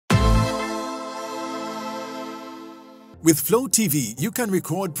With Flow TV, you can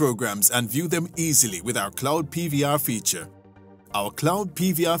record programs and view them easily with our Cloud PVR feature. Our Cloud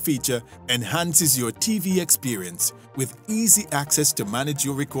PVR feature enhances your TV experience with easy access to manage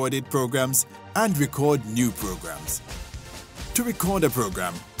your recorded programs and record new programs. To record a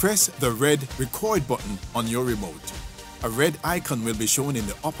program, press the red Record button on your remote. A red icon will be shown in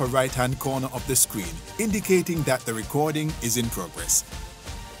the upper right-hand corner of the screen, indicating that the recording is in progress.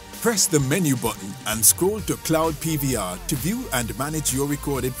 Press the menu button and scroll to Cloud PVR to view and manage your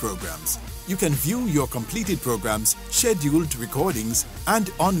recorded programs. You can view your completed programs, scheduled recordings,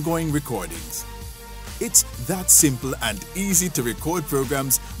 and ongoing recordings. It's that simple and easy to record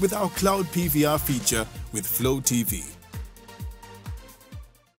programs with our Cloud PVR feature with Flow TV.